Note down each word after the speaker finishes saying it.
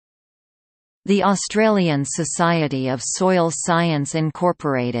The Australian Society of Soil Science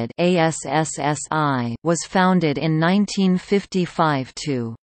Incorporated (ASSSI) was founded in 1955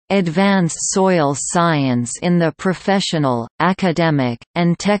 to advance soil science in the professional, academic,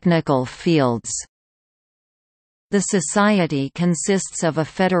 and technical fields. The society consists of a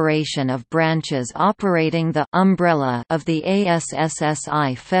federation of branches operating the umbrella of the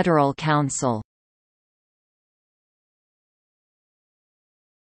ASSSI Federal Council.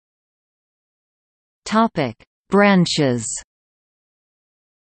 Branches.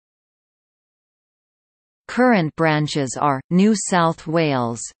 Current branches are, New South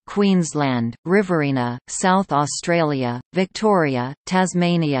Wales, Queensland, Riverina, South Australia, Victoria,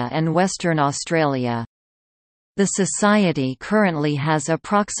 Tasmania and Western Australia. The Society currently has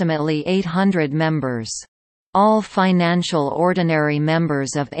approximately 800 members. All financial ordinary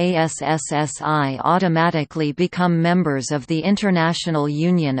members of ASSSI automatically become members of the International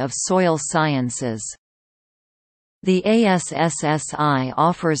Union of Soil Sciences. The ASSSI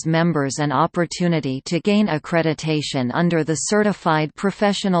offers members an opportunity to gain accreditation under the Certified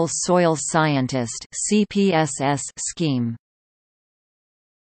Professional Soil Scientist (CPSS) scheme.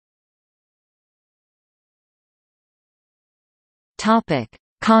 Topic: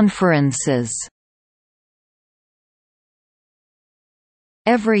 Conferences.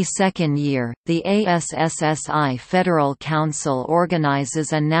 Every second year, the ASSSI Federal Council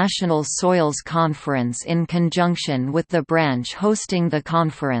organizes a National Soils Conference in conjunction with the branch hosting the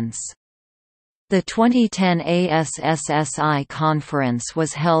conference. The 2010 ASSSI conference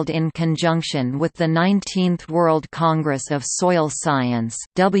was held in conjunction with the 19th World Congress of Soil Science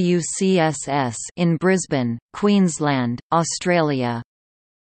 (WCSS) in Brisbane, Queensland, Australia.